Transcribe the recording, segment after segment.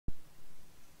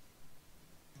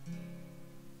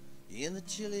In the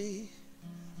chilly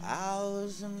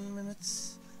hours and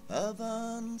minutes of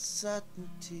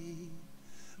uncertainty,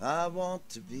 I want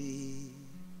to be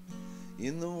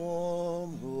in the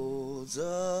warm holds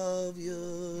of your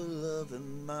love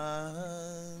and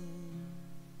mine,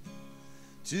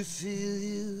 to feel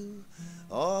you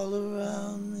all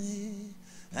around me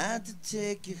and to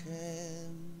take your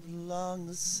hand along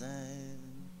the sand.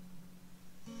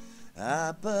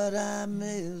 But I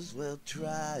may as well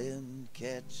try and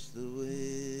catch the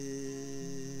wind.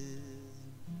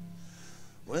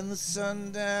 When the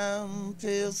sundown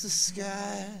pales the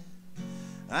sky,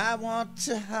 I want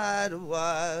to hide a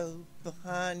while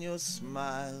behind your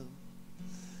smile,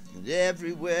 and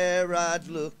everywhere I'd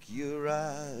look your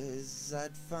eyes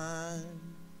I'd find.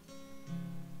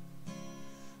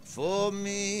 For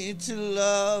me to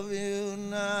love you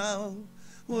now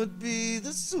would be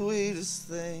the sweetest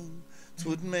thing,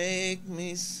 'twould make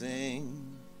me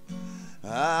sing.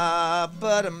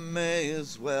 But I may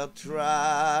as well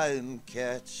try and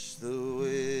catch the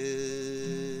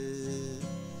wind.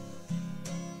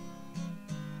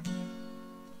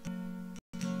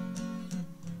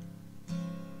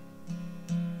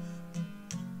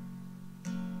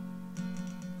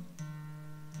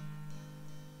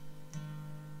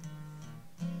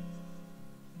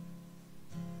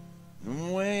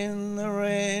 And when the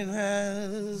rain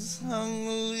has hung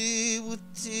the leaf with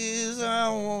tears, I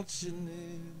want you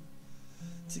near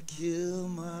to kill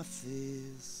my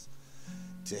fears,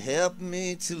 to help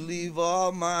me to leave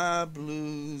all my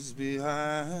blues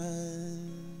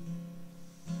behind.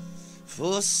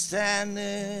 For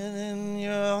standing in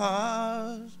your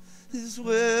heart is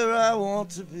where I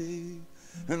want to be,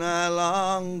 and I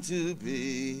long to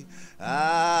be.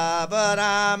 But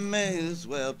I may as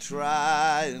well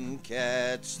try and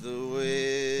catch the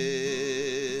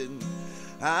wind.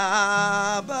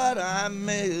 But I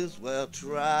may as well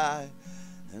try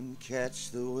and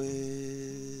catch the wind.